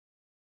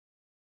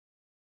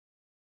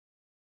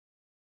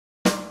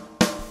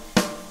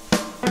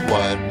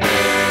What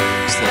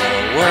makes the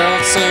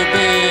world so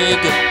big?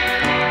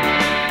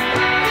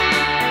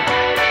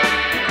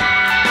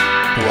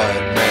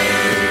 What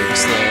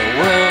makes the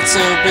world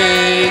so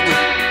big?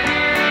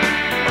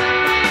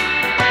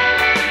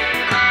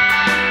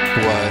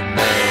 What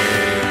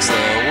makes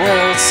the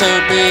world so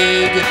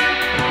big?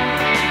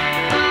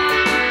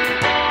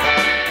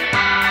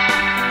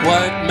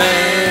 What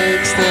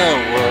makes the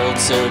world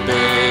so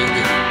big?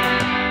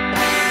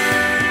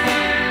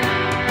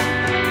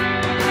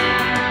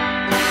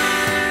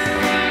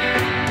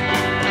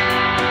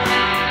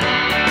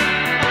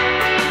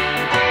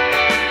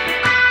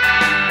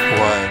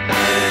 What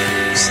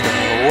makes the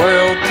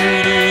world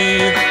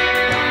pretty?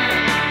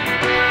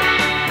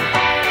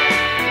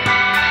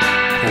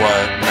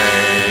 What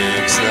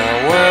makes the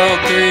world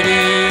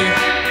pretty?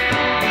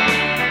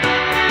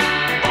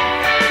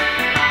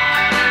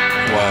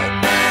 What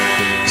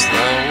makes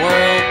the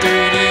world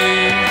pretty?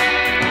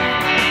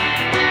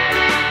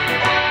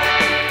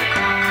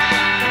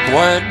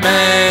 What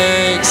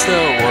makes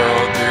the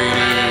world pretty?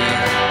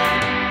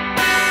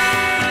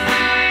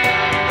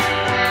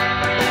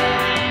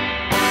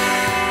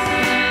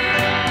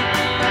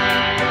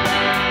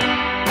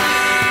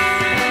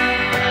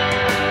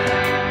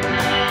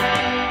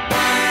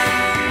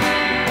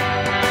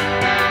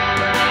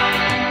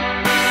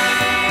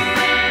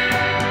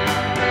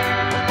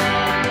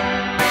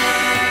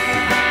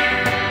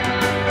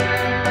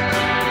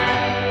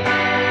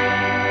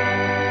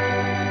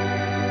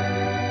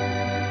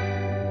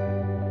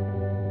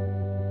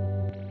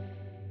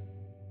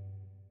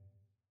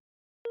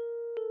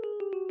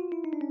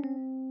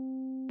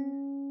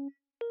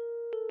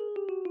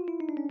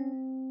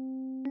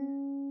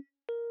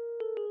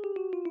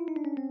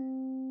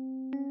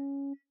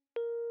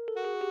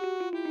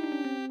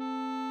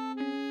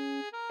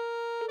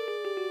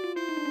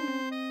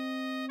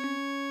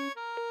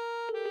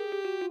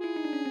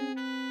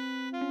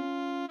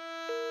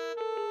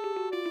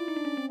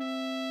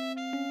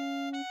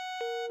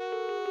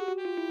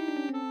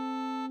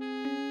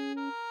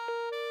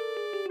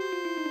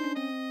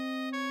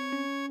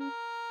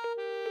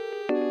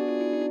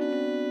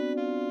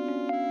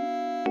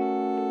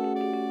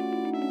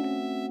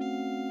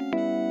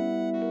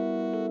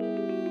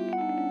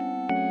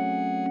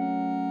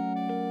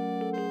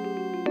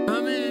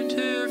 Coming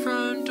to your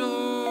front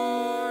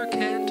door,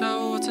 can't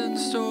tell what's in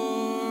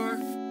store.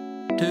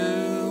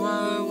 Do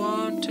I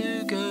want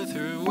to go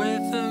through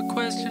with the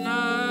question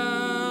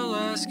I'll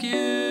ask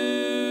you?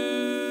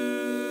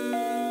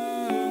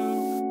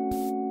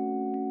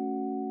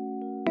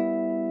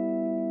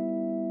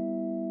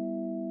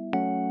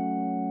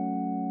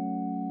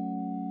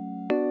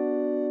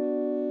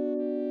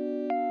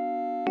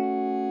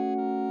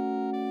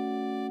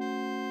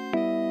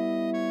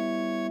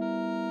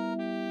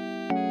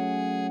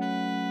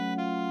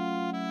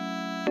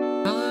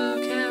 Hello,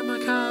 cab my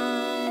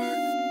car.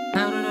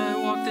 How did I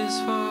walk this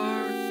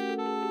far?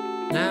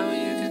 Now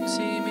you can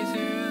see me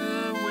through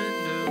the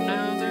window.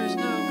 Now there's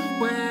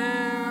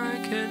nowhere I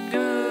can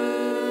go.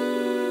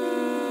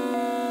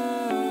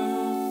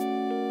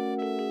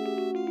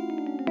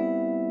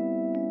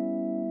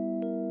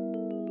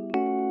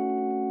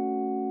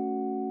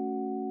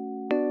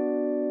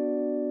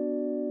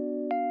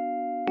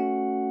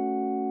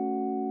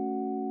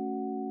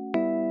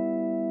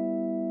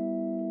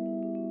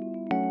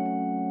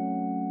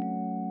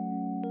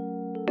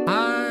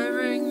 I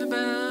ring the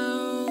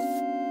bell,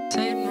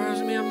 Satan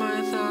rose me on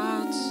my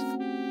thoughts.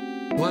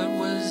 What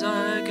was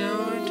I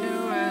going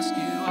to ask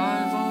you?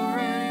 I've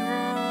already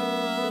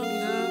rung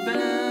the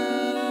bell.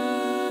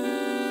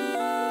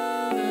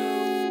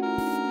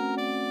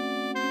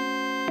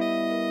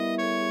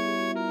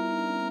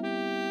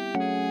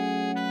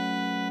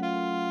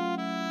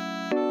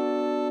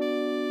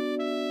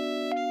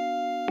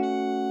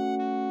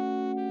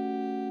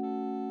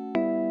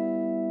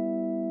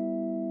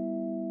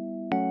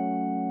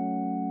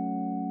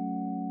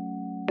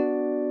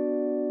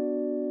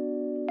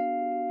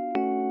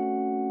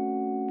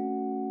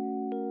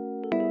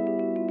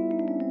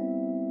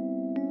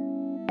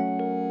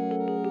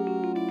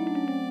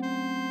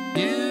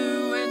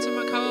 You answer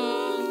my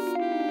call,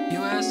 you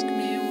ask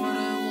me what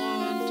I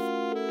want.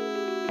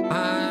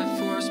 I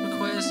force my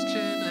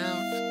question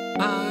out,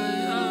 I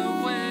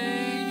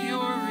await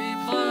your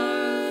reply.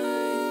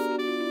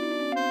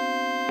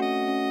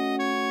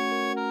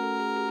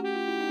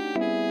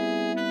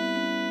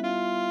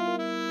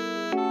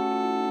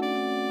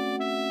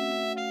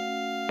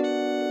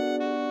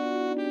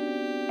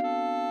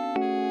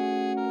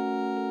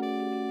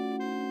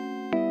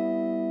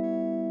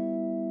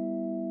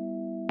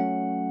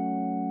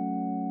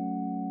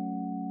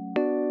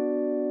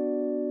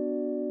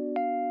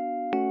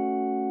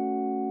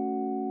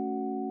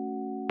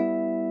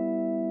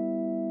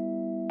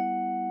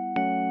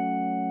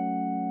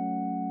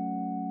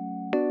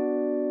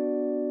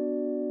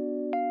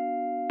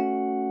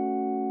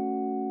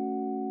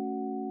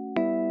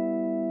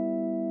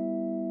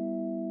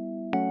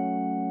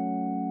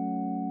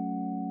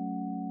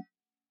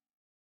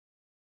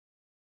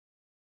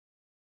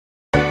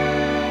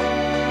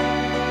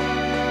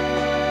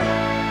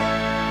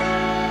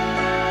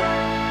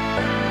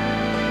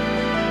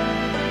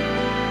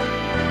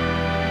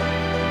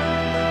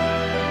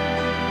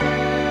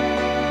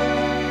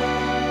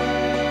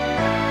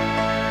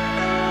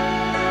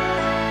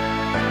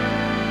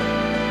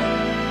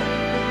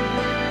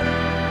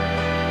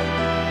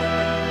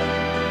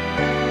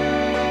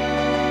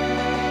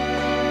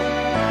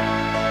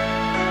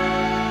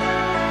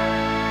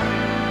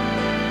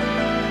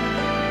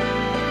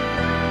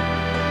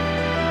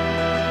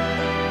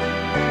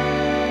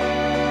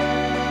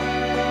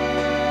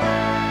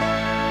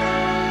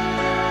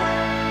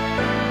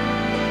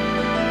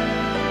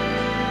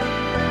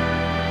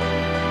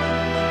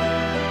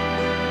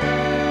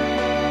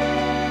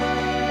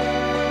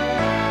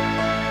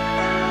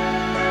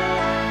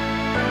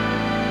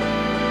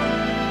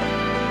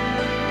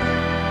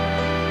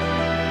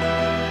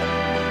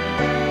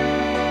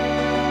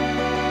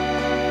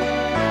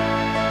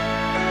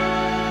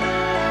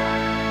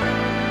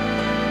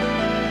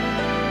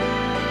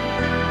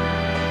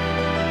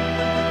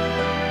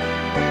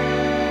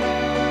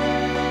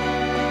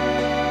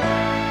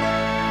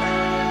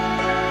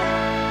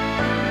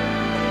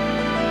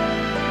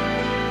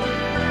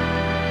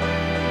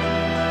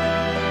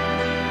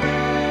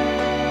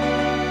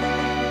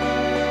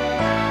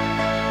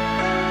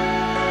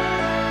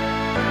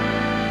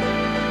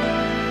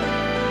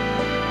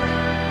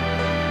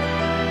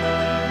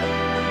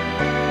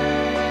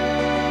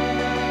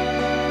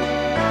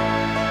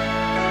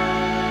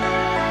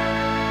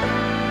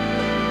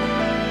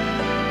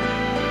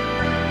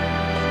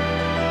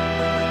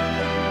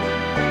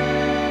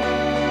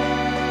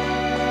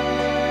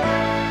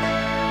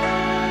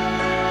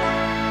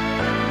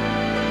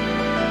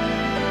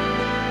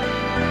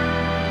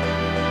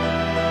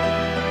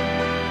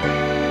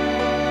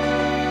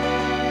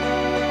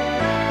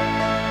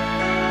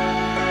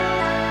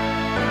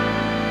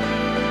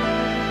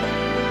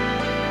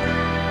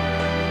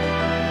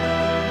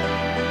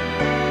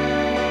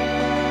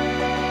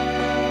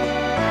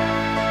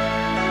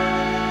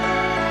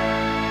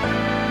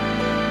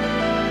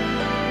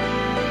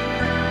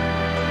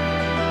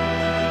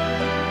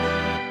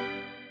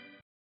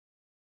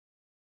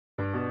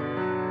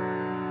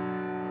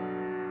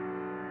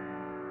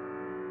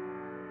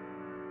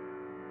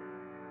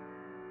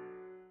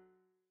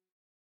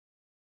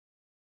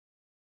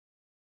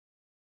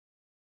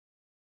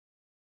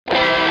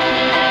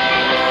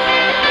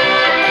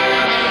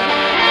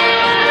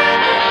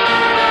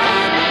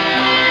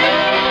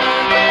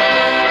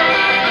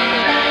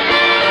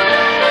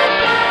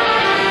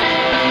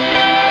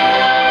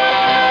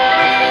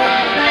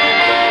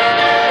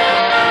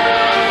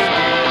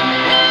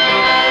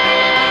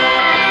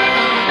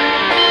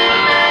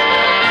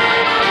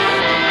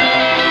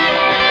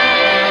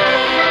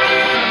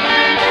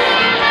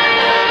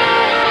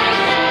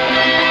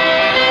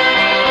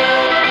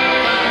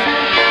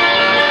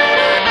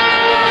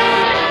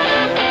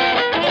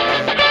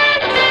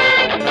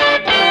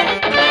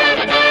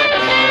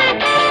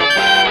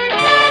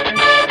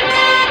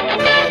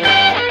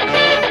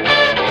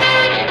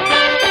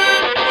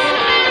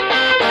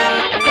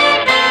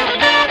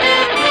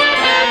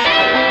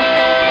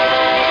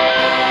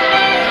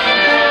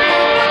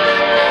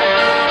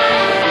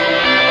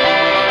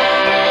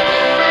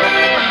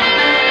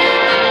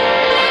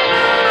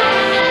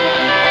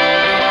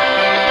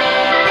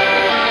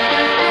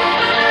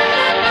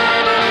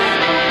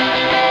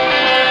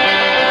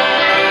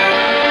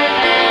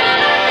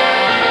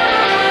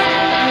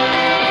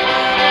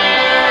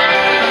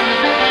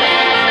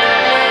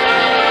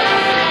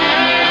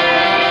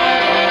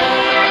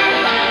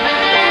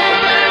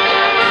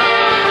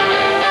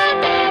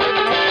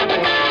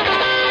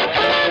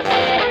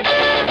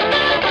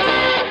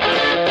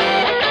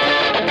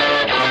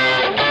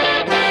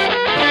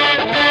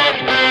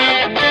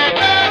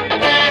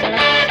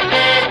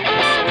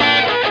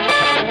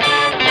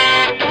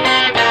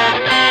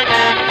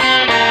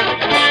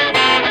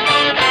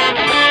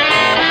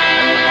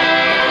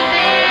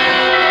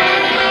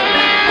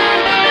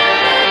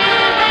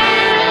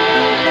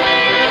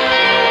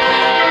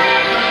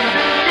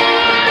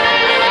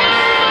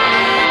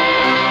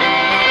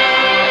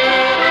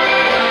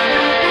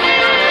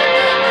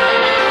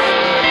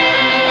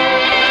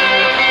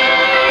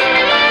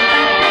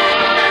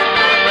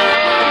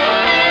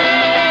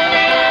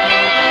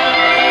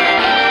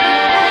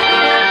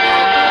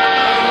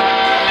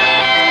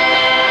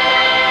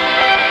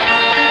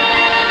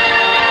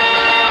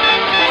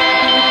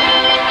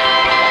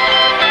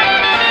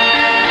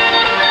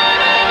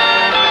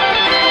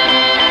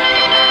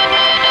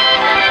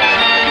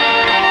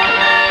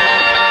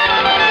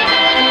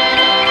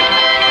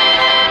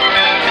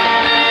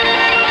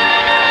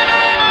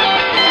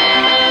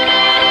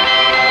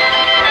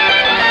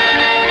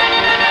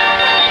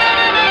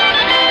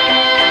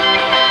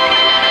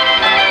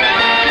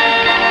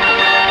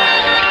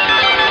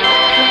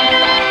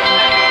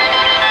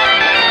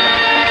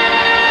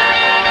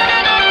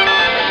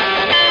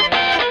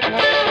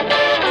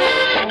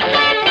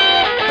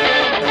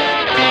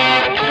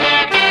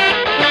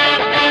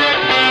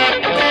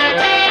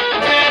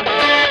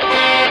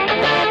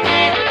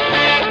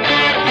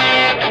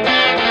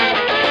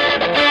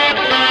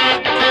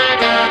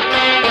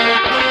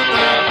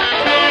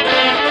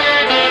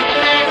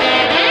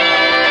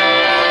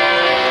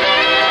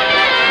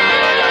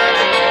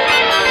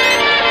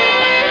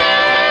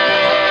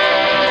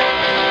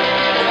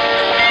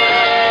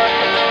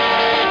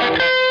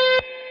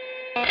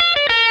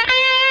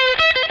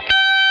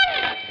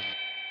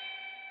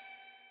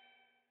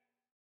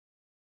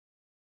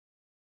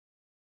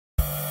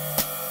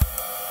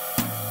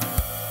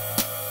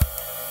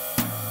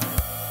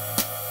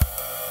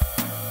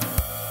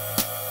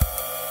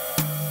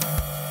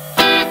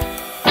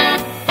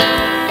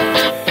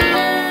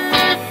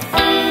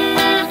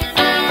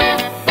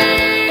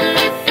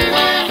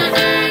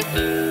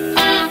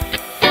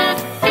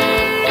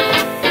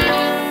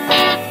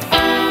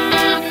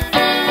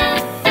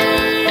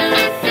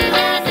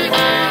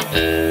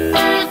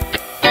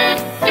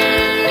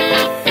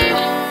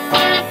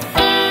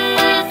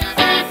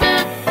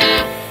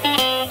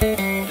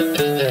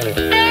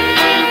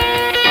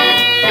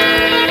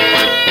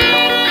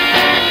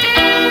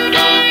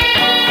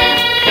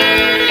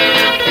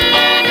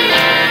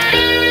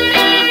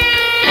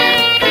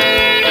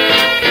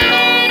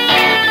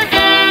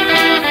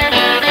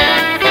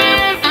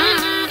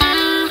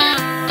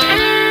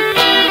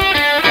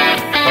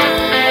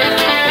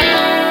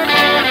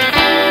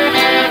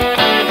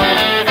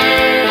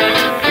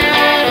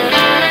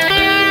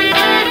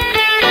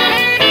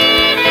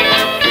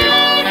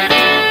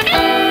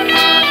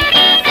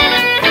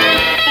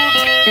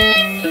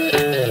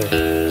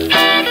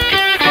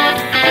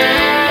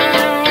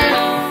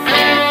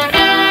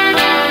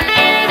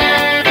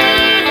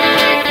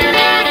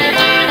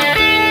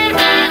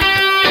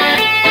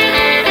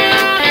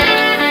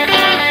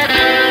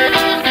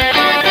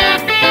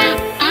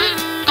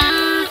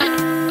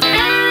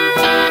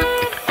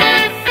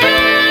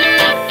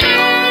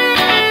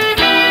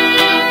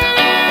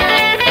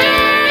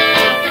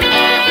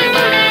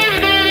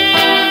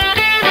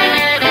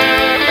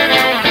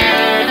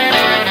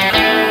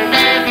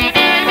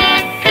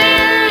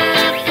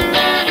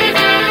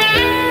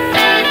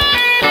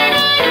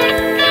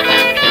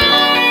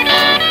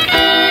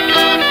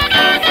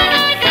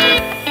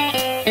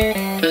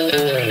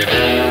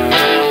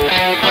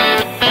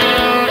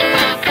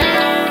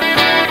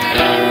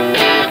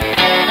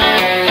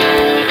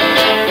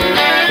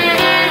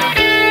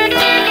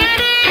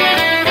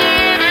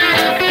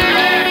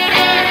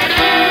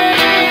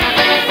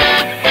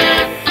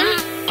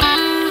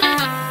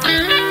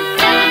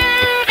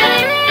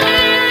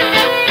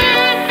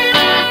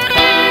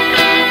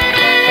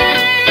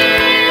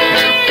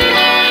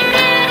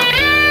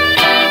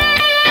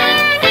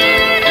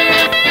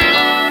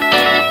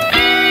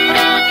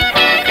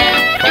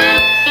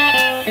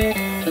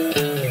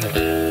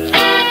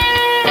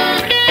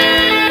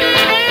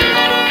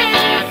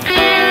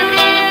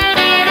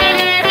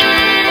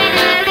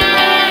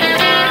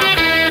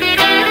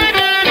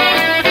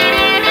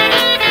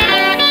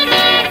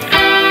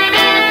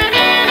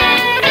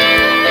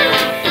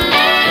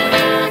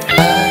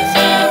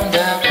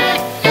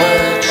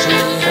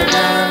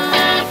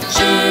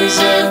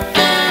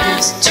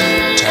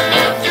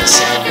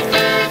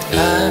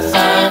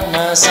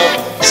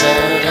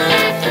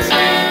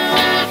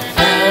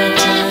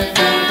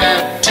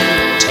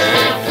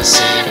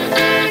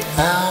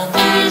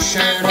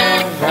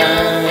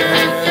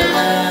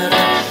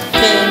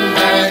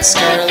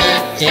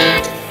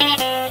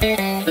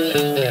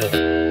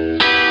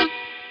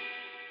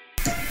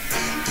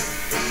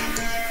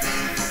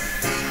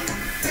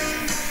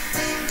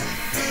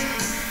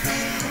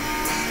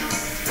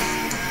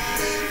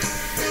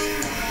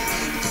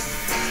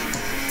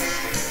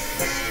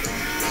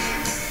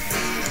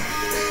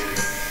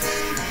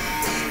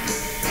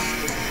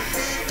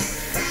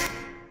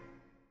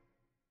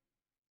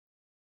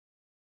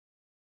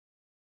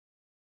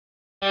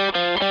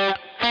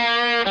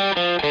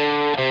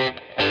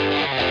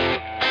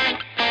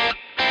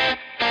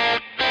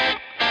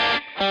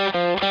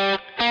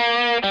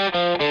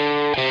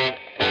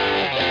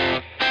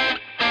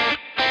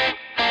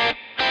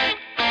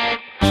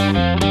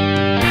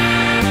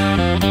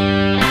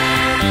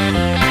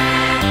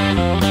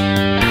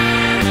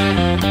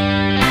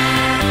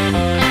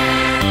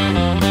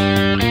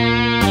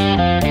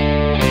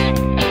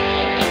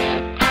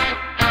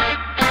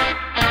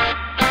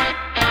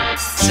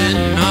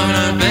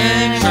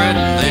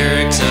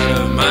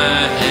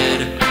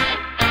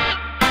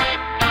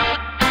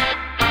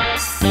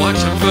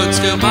 Watching folks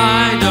go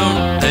by,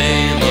 don't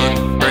they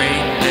look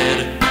brain dead?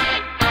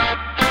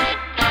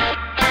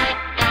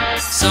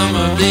 Some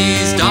of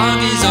these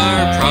doggies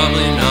are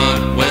probably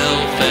not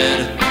well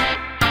fed.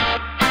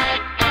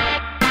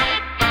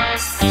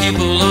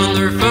 People on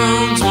their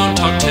phones won't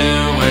talk to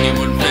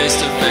anyone face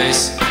to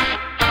face.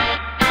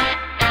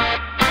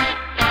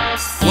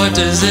 What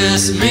does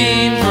this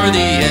mean for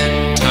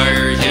the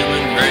entire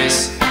human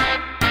race?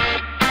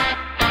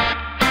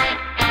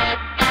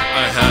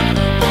 I have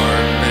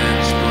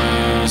apartment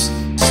blues,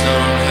 still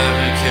don't have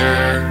a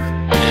cure.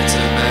 It's a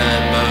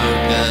bad bug,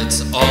 that's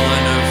all I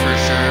know for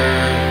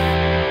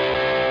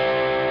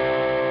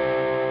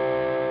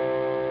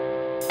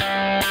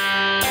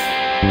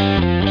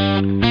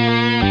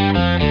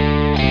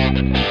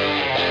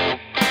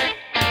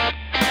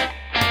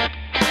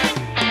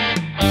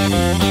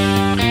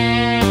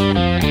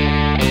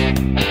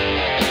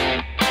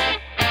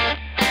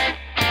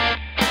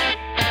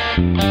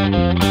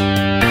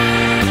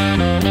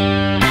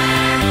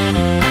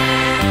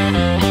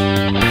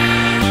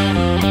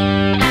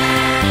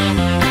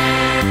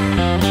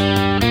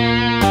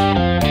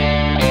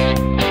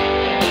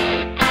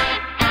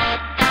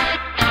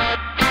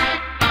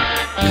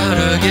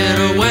Gotta get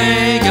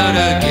away,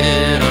 gotta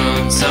get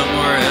on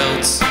somewhere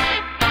else.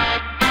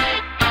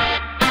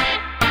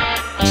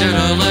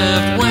 Should've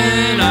left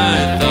when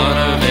I thought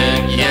of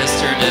it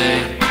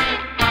yesterday.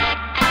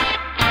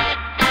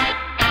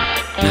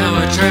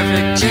 Now a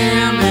traffic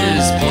jam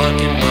is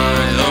blocking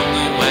my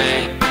only way.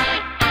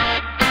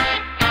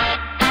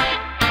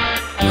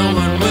 No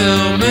one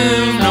will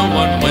move, no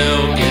one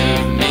will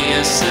give me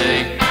a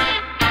say.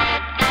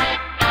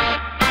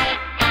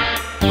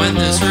 When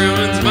this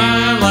ruins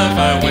my life,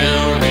 I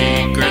will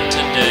regret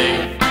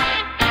today.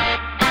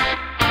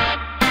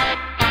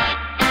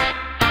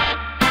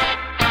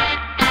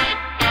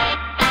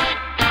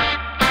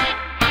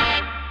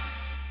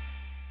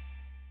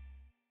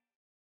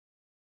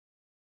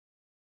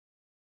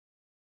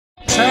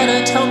 Try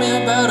to tell me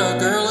about a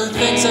girl who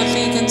thinks that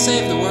she can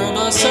save the world.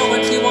 So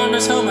when she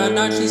wanders home at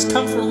night, she's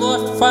comfortable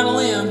enough to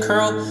finally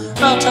uncurl.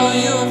 I'll tell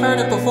you, I've heard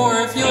it before.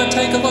 If you would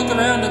take a look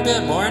around a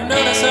bit more and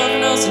notice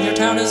everyone else in your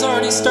town has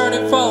already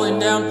started falling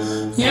down.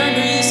 You earned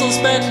your useless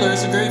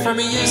bachelor's degree from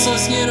a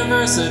useless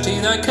university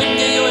that couldn't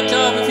get you a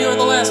job if you were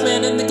the last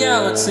man in the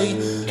galaxy.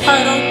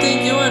 I don't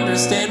think you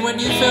understand. When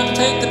you fail to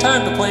take the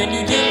time to plan,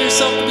 you deem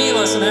yourself to be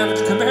less than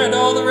average compared to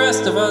all the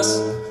rest of us.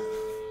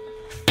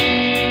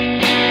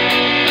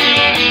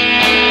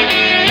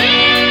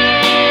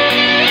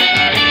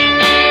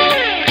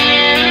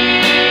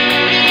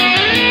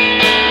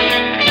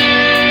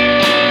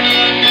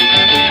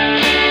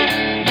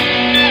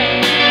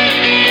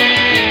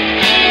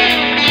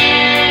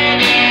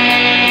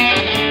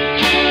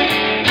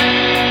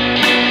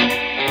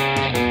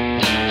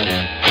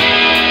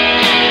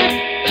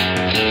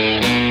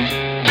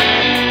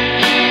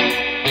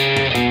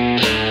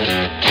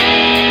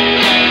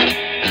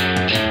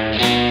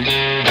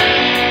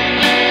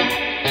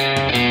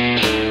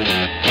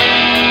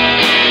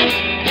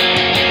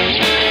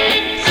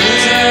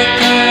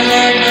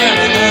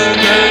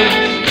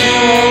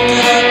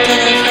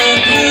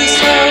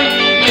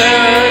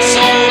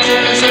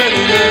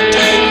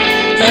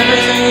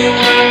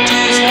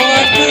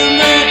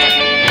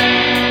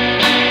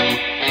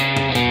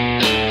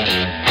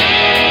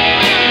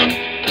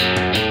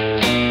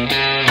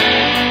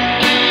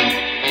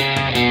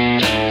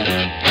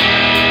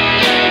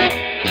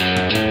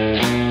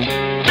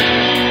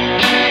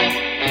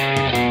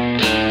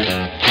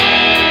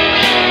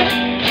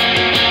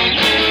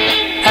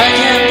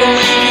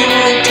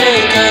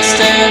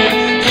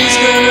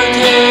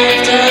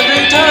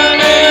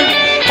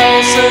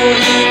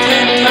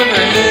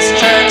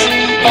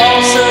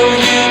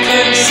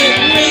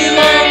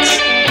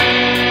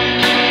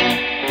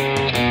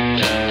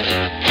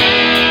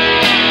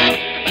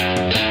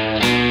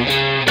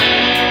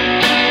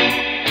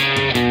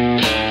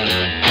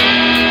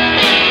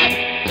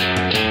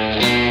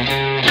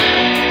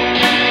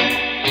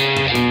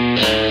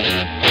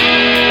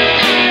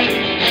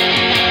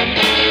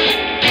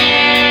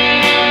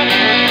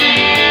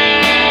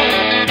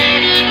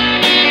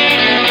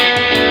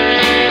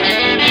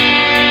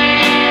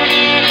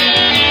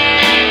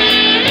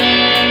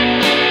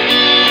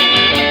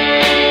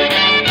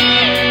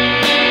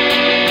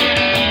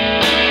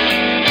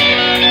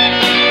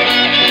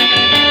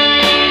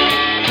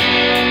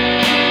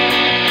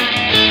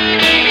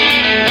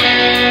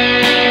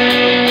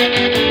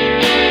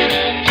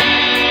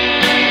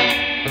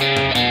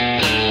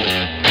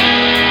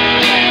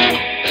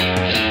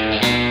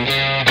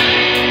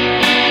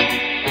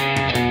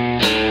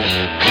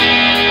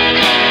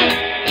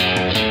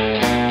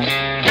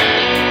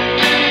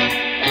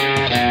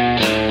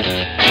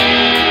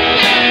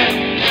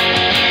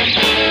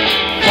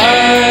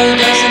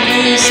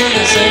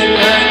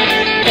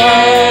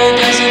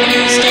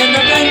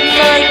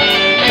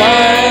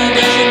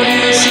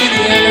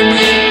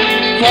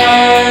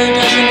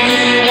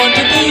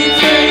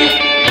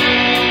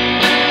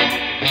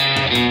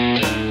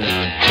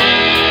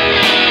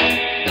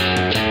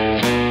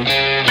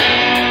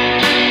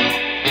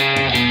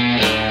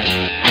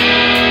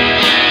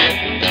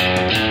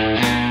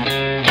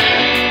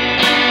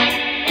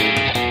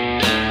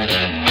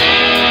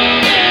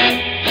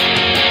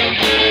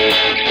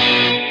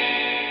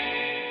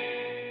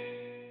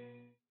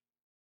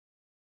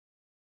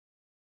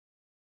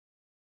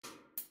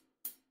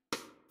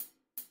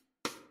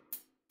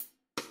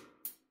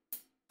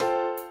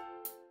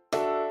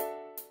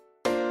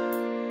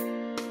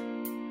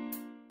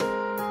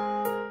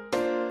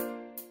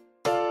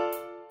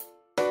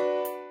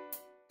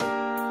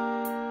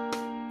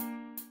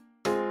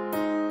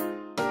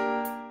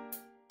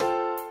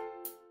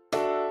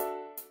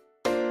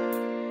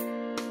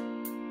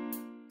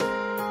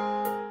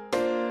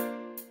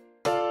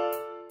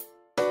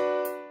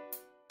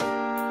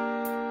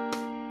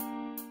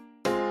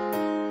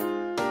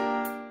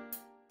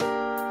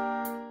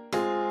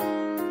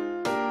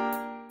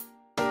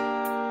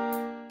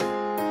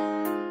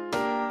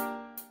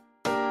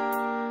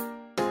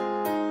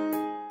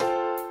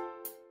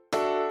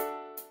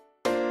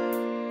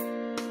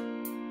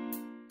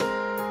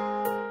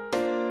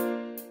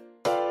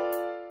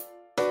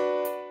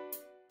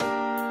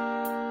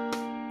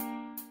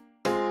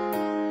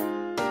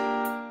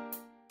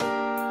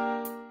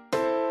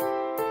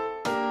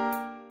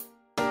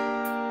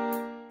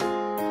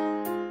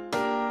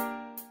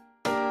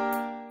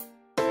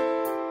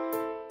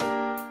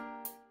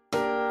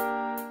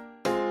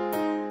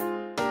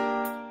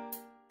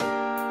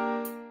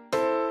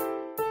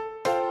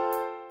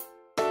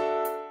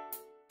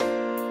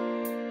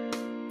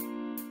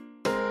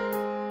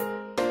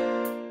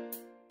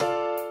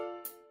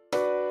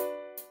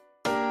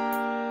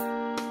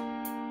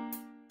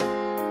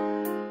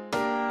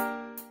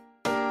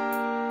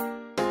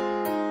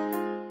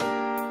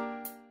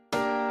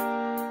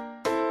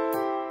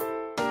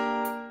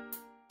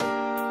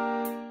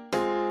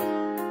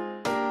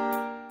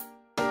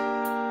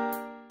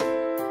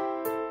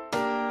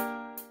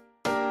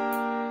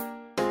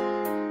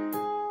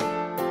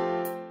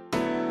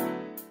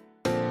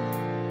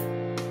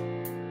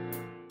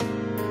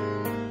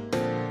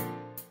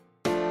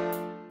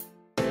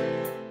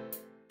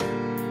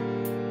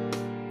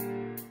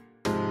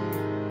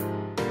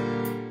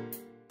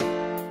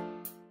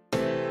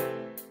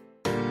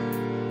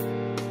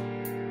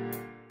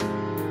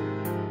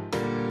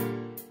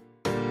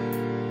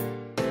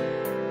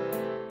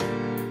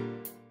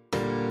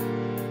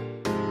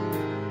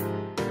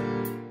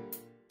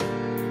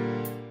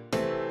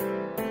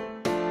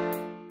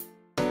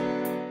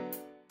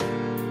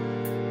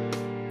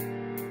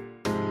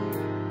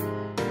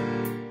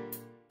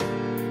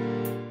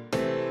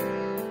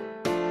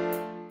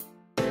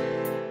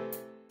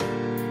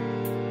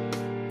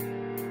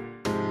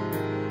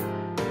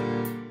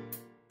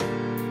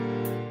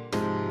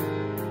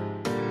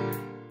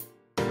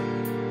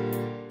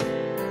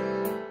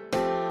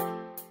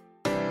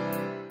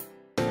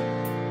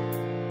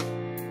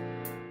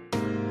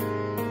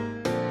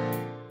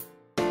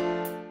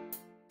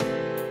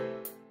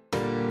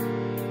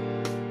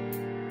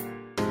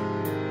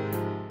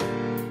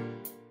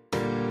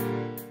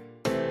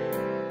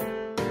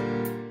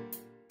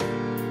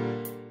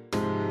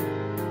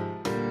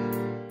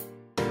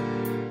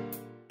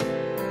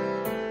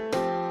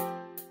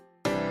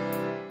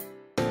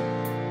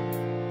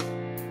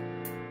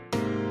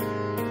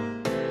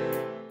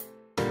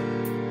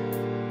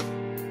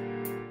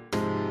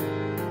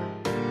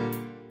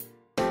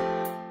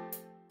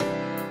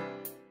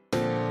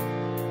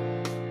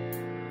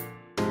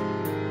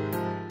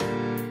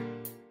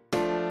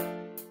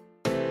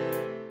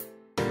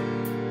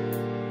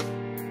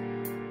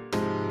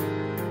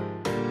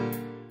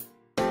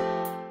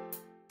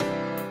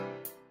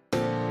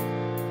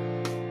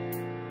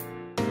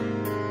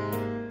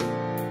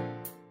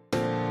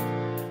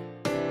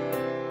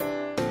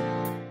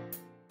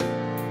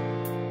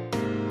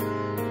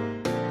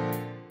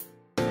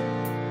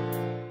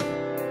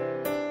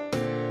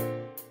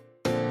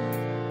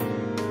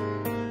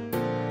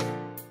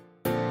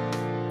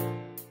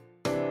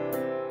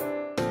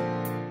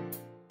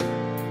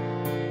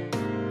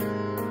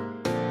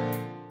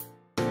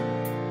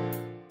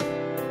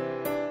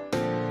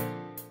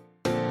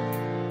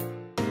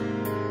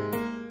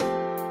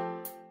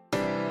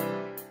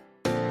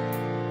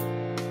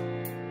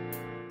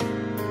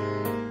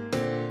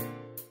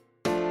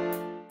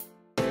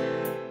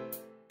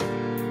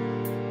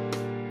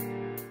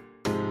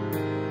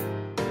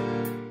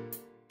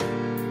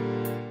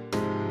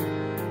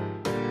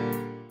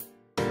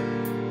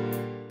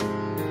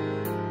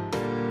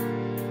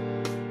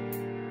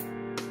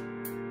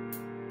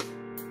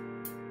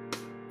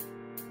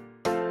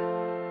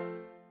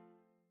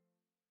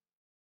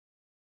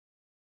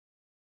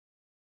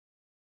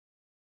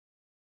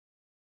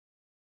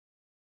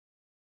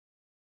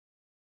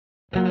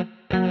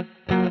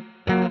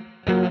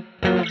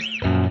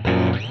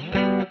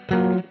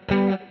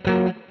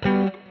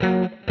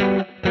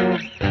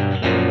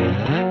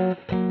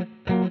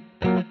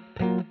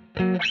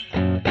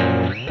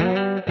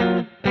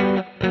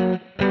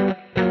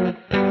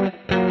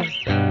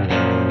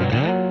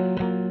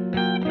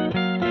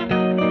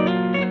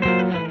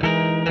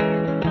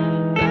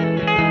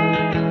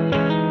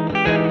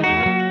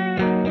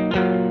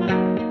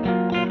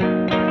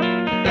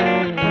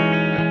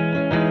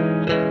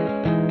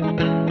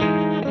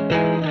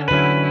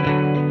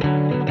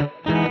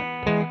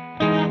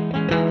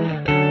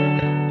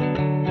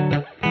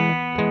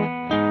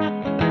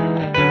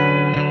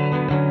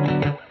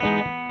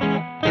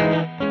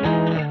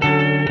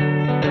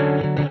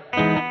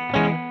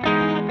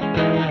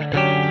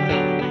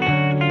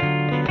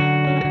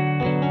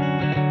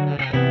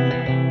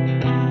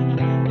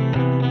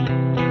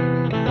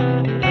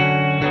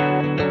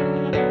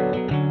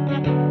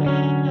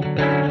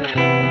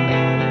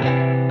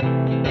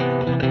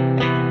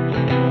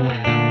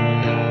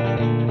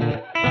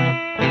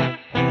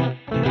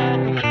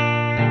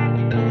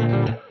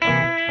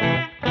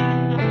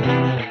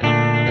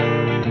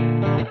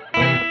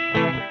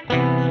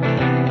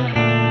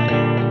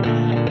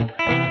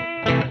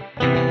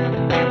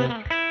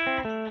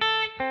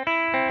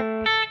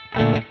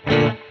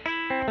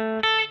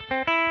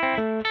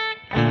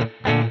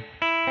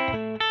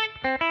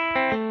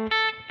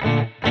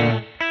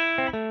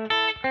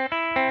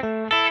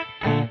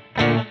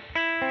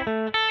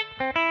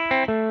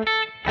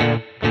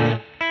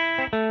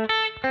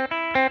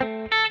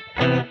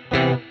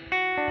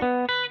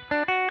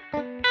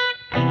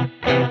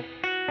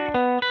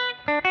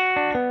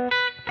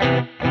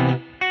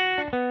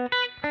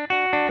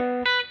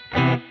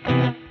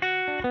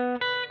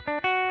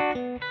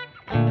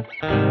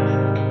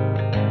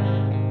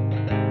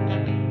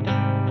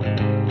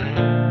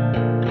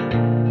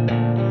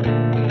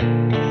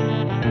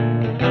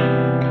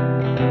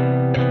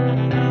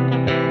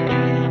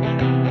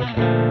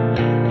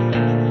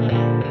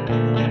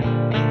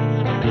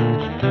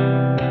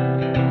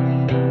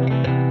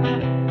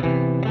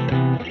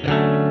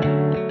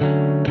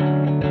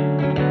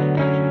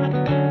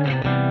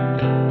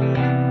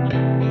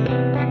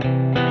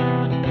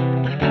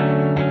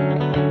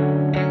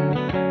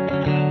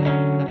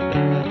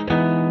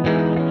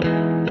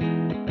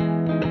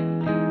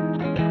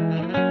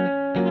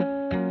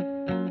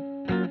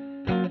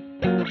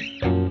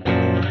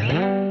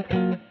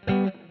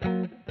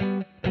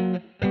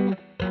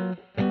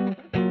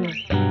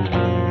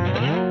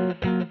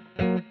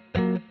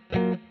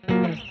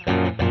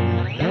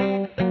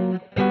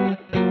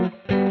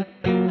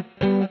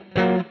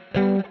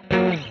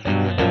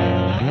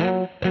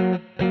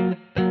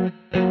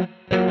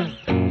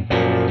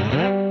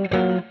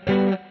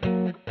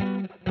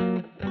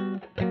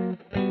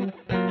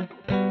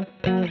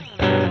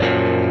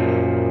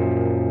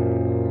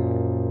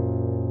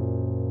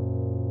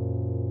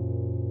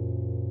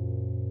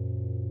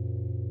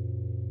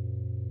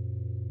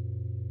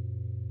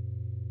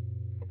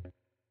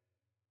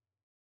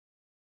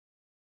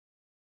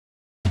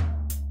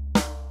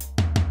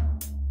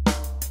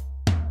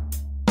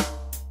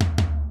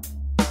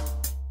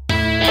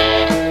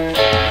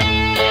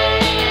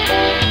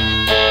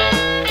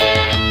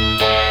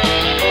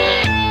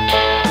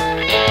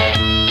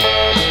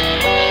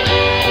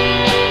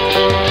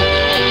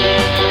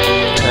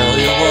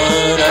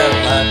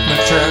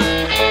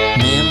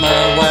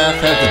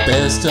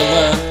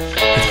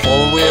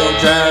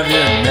 drive,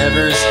 you're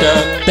never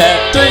stuck. That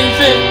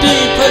 350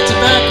 puts you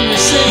back in your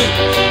seat.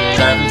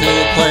 Driving through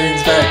the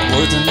plains,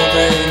 backwoods in the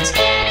veins.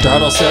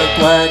 Throttle stuck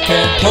whack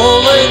and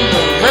pulling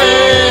the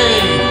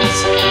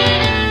reins.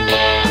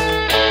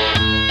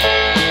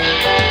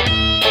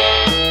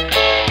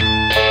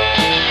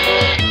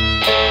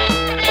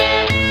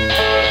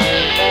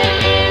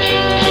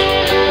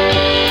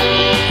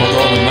 We're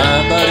going to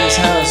my buddy's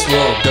house,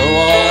 we'll go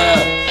all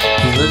out.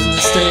 He lives in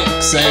the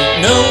sticks,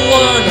 ain't no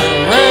one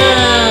around.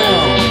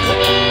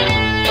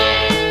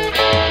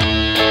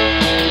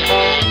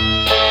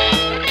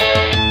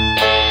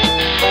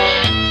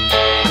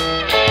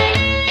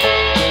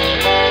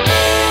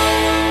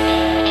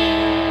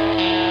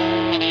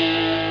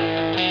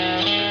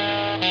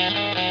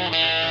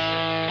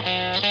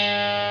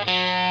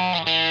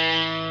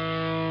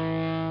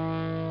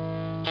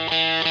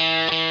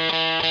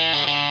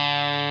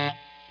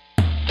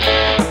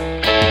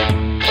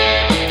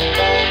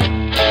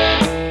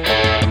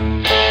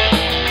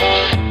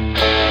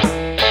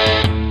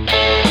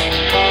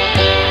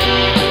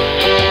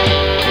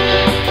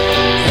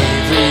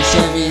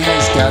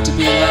 Got to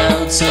be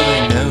loud so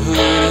they know who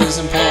it is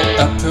and pull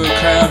up to a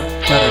crowd.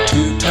 Got a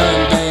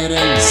 2-ton bed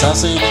and a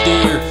sausage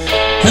deer.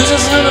 Who's the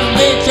son of a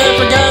bitch? I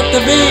forgot the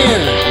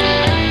beer.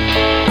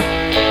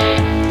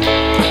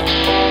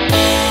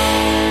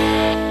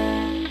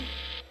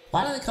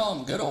 Why do they call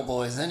them good old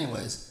boys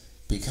anyways?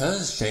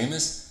 Because,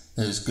 Seamus,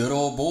 those good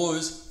old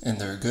boys and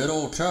their good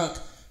old truck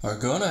are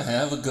gonna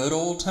have a good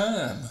old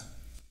time.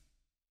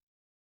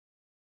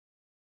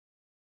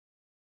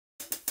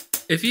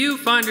 If you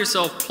find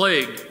yourself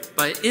plagued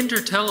by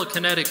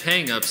intertelekinetic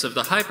hang-ups of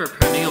the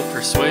hyperpineal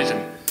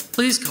persuasion,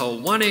 please call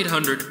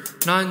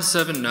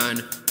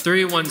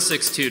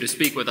 1-800-979-3162 to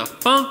speak with a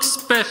funk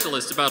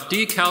specialist about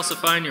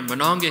decalcifying your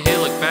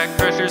monongahelic back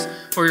pressures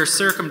or your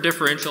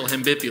circumdifferential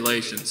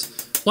hembipulations.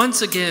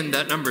 Once again,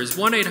 that number is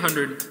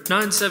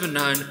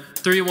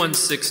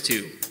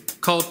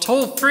 1-800-979-3162. Call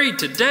toll-free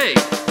today.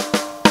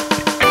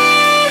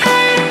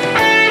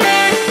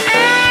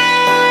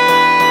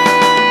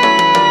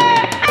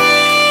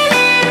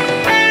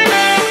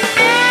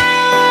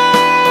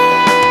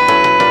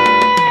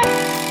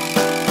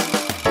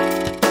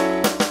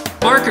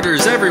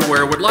 Marketers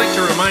everywhere would like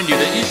to remind you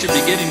that you should be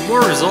getting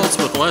more results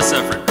with less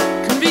effort.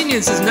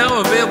 Convenience is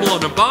now available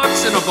in a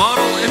box, in a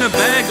bottle, in a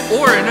bag,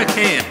 or in a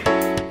can.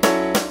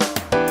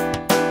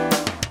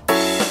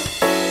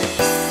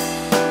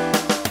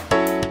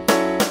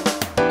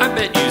 I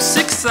bet you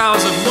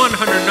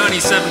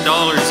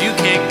 $6,197 you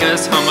can't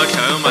guess how much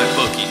I owe my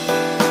bookie.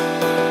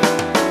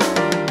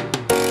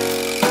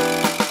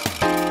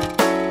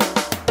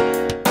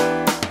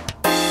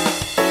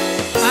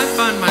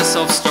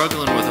 Myself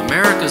struggling with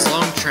America's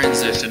long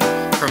transition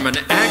from an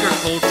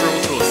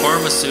agricultural to a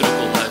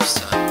pharmaceutical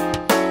lifestyle.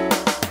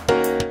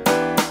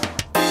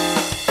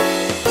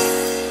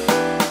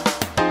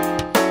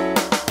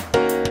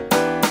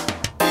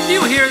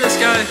 You hear this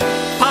guy?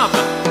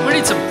 Papa, we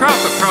need some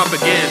profit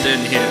propaganda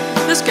in here.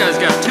 This guy's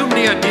got too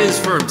many ideas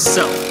for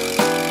himself.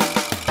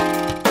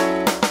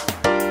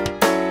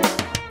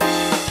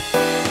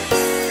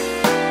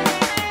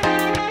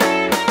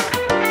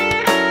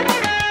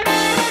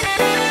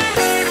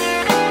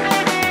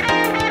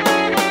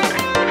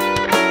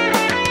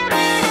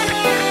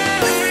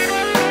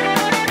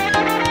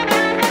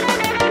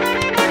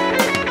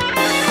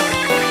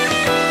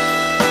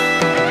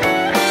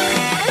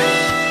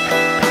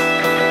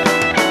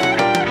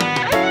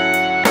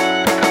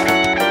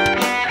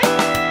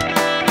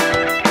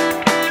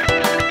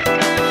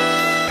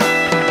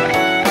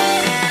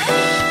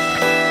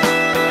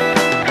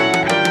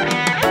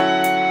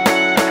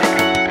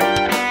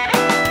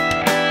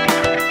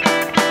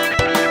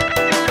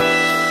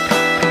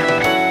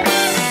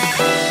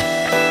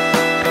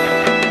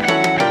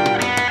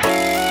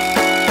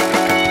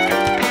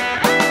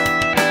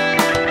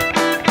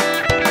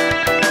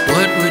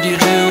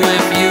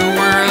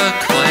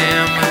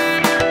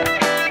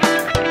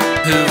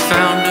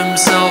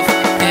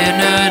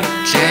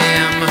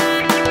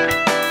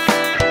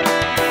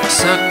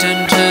 Sucked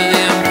into the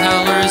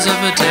impellers of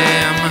a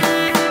dam,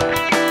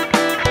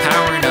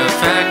 powering a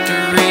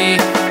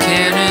factory,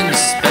 cannon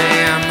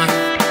spam.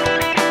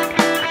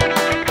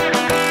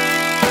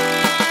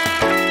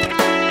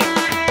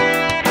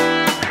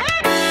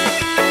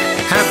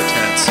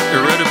 Habitats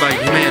eroded by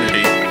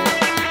humanity.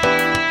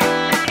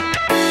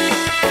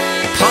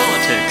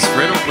 Politics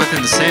riddled with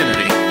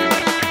insanity.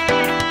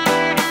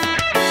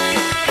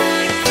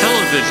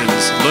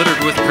 Televisions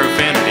littered with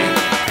profanity.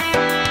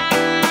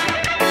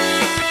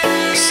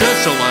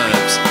 Social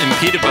lives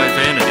impeded by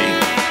vanity.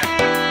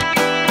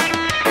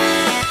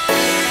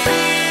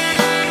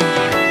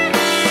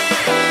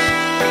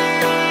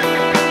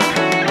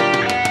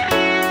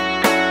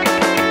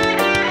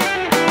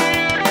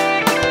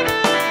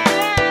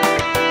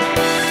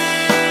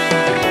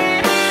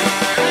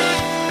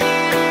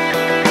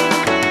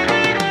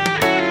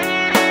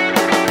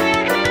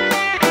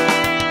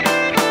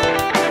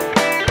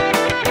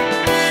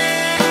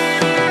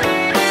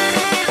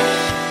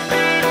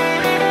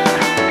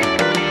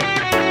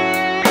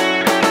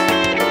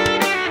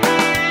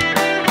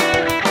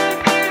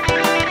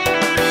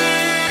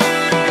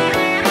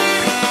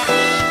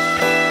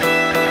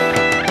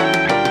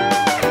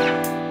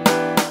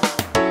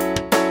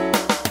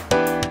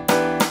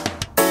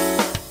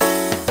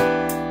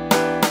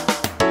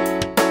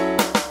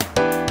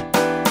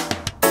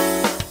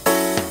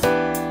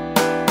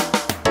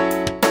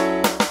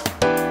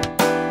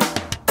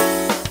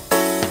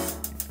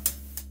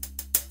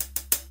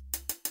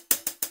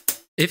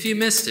 If you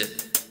missed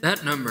it,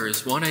 that number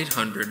is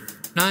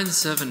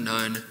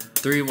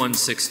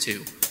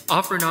 1-800-979-3162.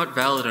 Offer not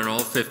valid in all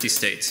 50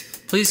 states.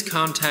 Please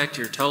contact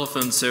your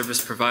telephone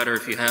service provider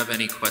if you have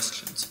any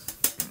questions.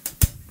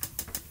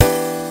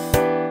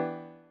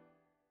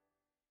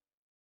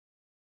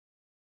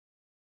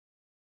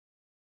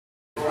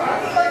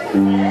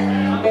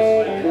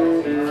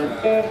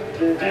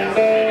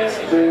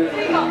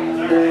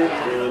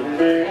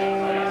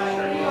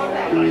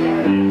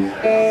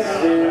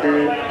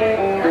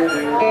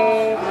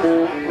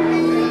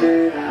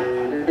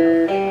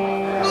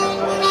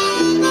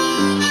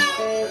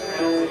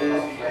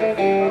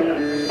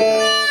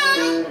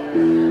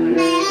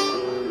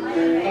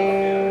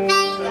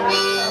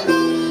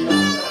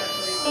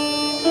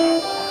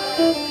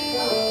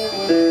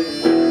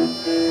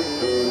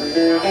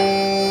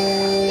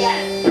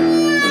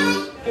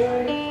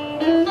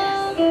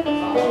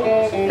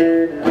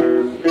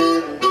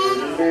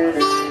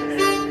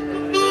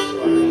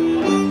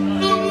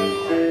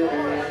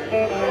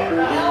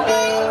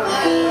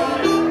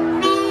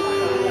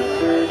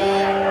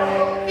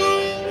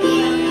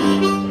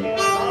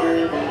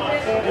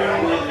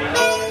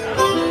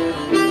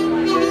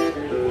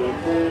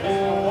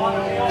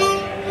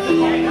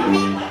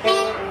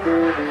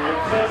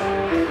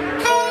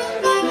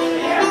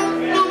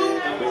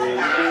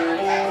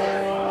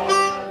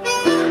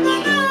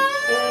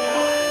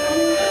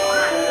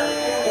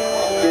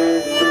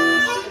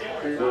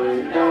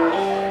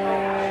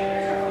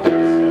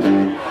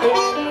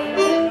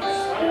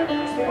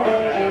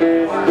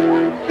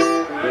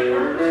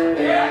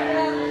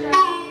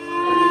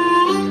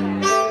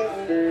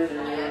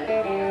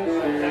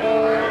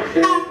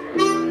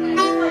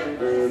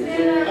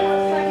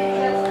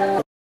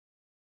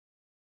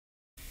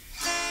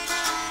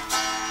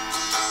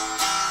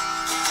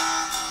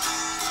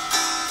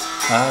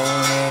 I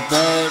wanna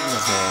bet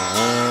with the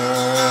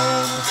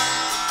world.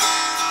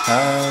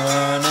 I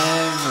want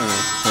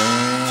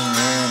everything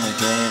in a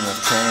game of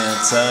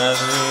chance. I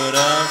threw it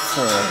up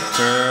for a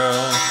girl.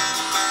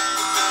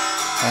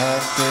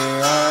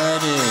 After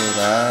I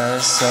did, I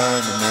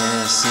started to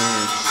miss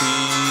it. She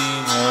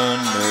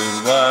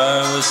wondered why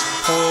I was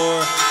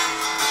poor.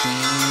 She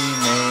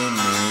made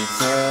me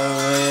throw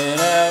it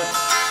out,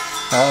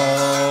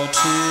 all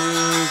to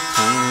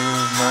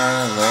prove my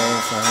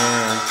love for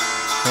her.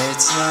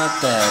 It's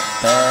not that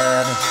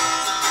bad.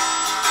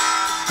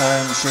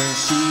 I'm sure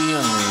she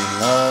only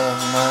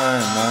loved my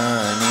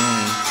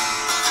money.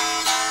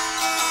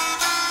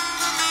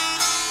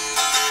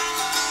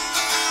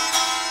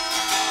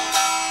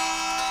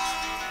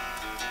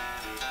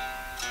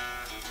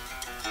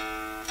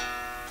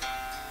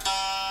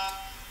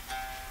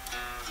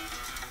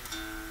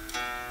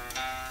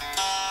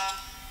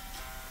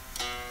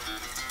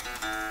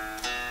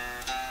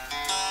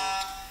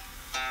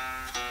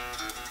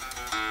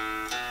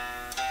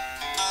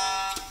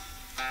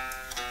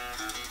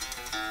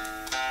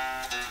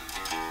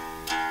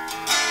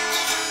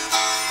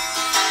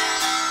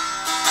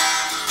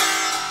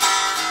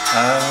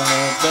 I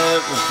wanna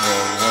bet with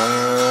the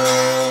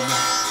world.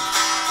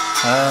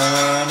 I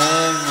want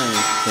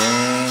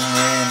everything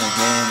in a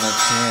game of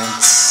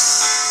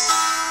chance.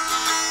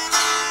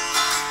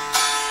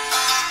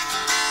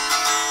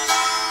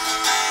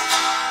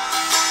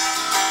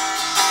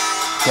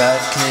 Got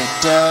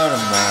kicked out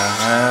of my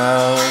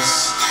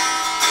house.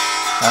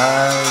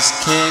 I was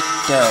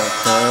kicked out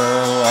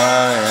though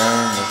I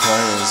owned the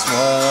place.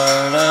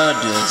 What a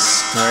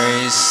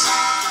disgrace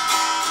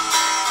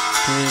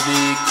to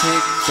be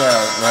kicked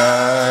out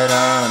right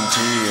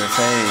onto your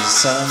face.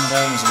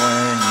 Sometimes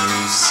when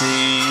you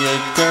see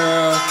a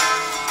girl,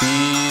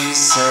 be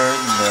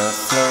certain the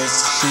floors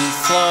she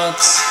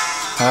flaunts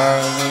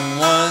are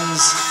the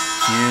ones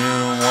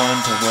you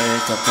want to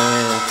wake up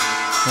with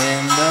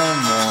in the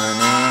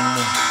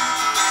morning.